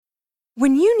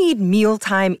When you need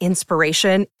mealtime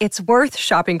inspiration, it's worth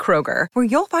shopping Kroger, where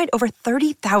you'll find over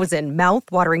 30,000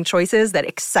 mouth-watering choices that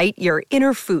excite your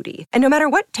inner foodie. And no matter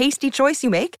what tasty choice you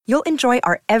make, you'll enjoy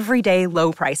our everyday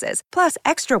low prices, plus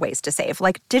extra ways to save,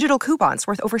 like digital coupons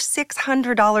worth over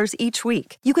 $600 each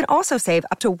week. You can also save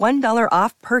up to $1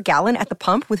 off per gallon at the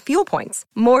pump with fuel points.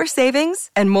 More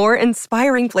savings and more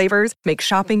inspiring flavors make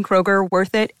shopping Kroger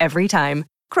worth it every time.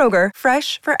 Kroger,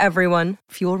 fresh for everyone.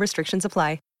 Fuel restrictions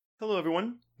apply. Hello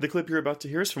everyone. The clip you're about to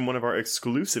hear is from one of our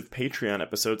exclusive Patreon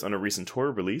episodes on a recent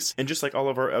horror release, and just like all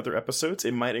of our other episodes,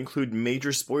 it might include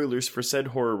major spoilers for said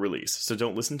horror release, so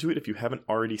don't listen to it if you haven't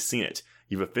already seen it.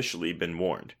 You've officially been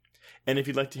warned. And if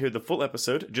you'd like to hear the full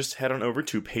episode, just head on over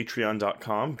to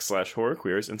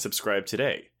patreon.com/horrorqueers and subscribe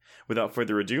today. Without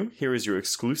further ado, here is your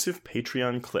exclusive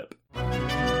Patreon clip.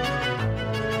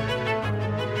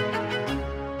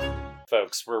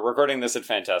 Folks, we're recording this at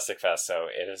Fantastic Fest, so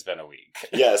it has been a week.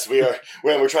 Yes, we are.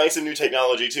 We're trying some new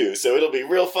technology too, so it'll be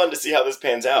real fun to see how this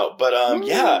pans out. But one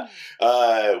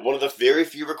of the very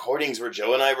few recordings where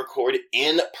Joe and I record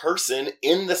in person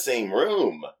in the same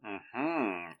room.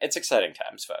 Mm-hmm. It's exciting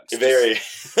times, folks. Very.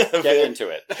 Get into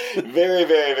it. Very,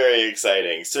 very, very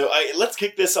exciting. So let's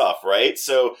kick this off, right?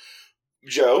 So,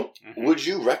 Joe, would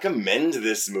you recommend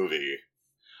this movie?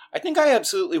 I think I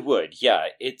absolutely would. Yeah,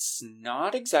 it's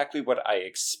not exactly what I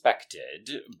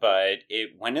expected, but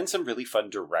it went in some really fun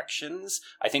directions.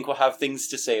 I think we'll have things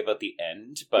to say about the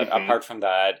end, but apart from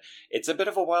that, it's a bit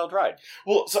of a wild ride.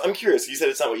 Well, so I'm curious. You said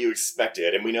it's not what you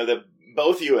expected, and we know that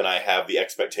both you and I have the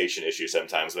expectation issue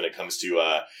sometimes when it comes to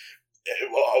how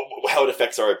it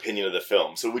affects our opinion of the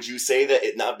film. So would you say that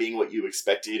it not being what you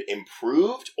expected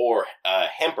improved or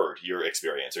hampered your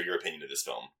experience or your opinion of this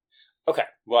film? Okay,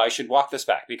 well, I should walk this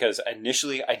back, because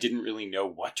initially I didn't really know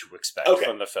what to expect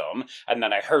from the film, and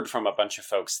then I heard from a bunch of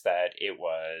folks that it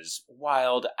was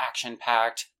wild,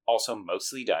 action-packed, also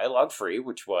mostly dialogue-free,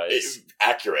 which was...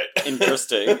 accurate.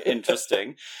 Interesting.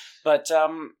 But,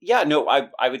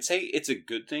 I would say it's a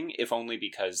good thing, if only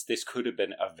because this could have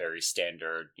been a very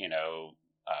standard,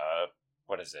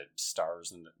 what is it?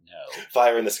 Stars in the... No.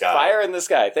 Fire in the Sky. Fire in the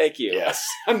Sky, thank you. Yes.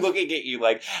 I'm looking at you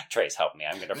like, Trace, help me.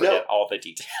 I'm going to forget all the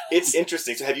details. It's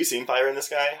interesting. So have you seen Fire in the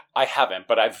Sky? I haven't,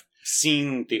 but I've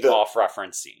seen the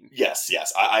off-reference scene. Yes.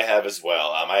 I have as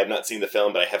well. I have not seen the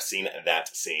film, but I have seen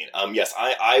that scene. Yes,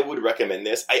 I would recommend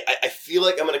this. I feel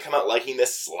like I'm going to come out liking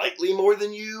this slightly more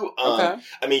than you. Okay.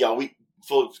 I mean, y'all,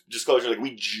 full disclosure,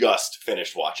 we just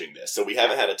finished watching this, so we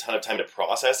haven't had a ton of time to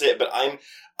process it, but I'm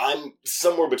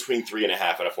somewhere between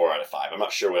 3.5 and a 4 out of 5. I'm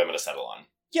not sure what I'm going to settle on.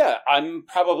 Yeah, I'm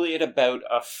probably at about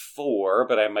a 4,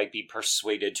 but I might be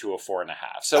persuaded to a 4.5.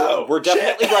 So we're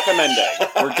definitely recommending.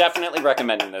 We're definitely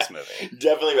recommending this movie.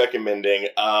 Definitely recommending.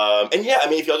 And yeah, I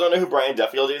mean, if y'all don't know who Brian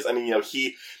Duffield is, I mean,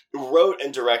 he wrote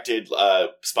and directed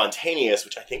Spontaneous,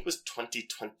 which I think was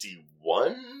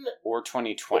 2021? Or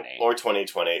 2020. Or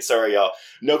 2020. Sorry, y'all.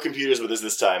 No computers with us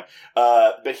this time.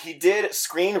 But he did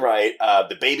screenwrite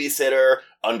The Babysitter,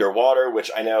 Underwater,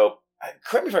 which I know...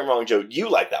 Correct me if I'm wrong, Joe, you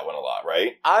like that one a lot,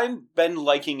 right? I've been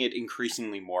liking it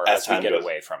increasingly more as we get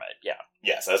away from it, yeah.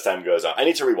 Yes, as time goes on. I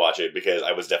need to rewatch it because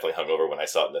I was definitely hungover when I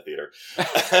saw it in the theater.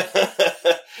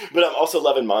 But I'm also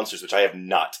Love and Monsters, which I have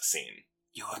not seen.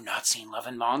 You have not seen Love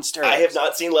and Monsters? I have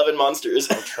not seen Love and Monsters.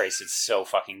 Oh, Trace, it's so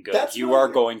fucking good. You are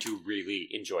going to really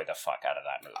enjoy the fuck out of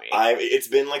that movie. It's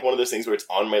been like one of those things where it's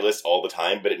on my list all the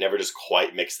time, but it never just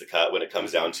quite makes the cut when it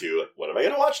comes down to, what am I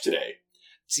going to watch today?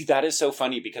 See, that is so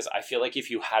funny because I feel like if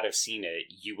you had have seen it,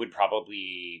 you would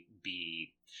probably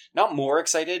be not more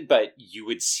excited, but you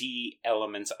would see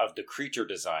elements of the creature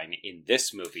design in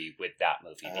this movie with that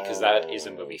movie, because that is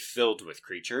a movie filled with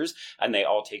creatures, and they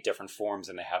all take different forms,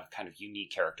 and they have kind of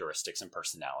unique characteristics and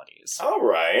personalities. All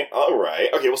right.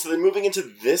 Okay, well, so then moving into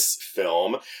this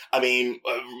film, I mean,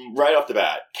 right off the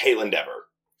bat, Kaitlyn Dever.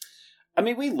 I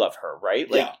mean, we love her, right?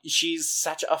 She's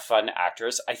such a fun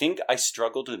actress. I think I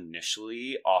struggled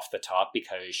initially off the top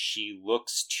because she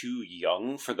looks too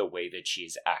young for the way that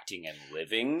she's acting and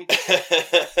living.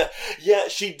 Yeah,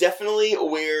 she definitely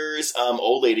wears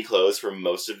old lady clothes for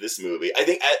most of this movie. I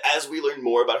think as we learn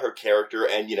more about her character,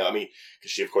 and,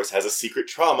 because she, of course, has a secret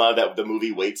trauma that the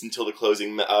movie waits until the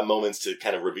closing moments to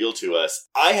kind of reveal to us.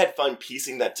 I had fun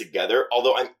piecing that together,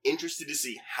 although I'm interested to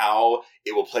see how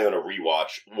it will play on a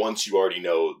rewatch once you already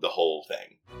know the whole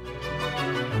thing.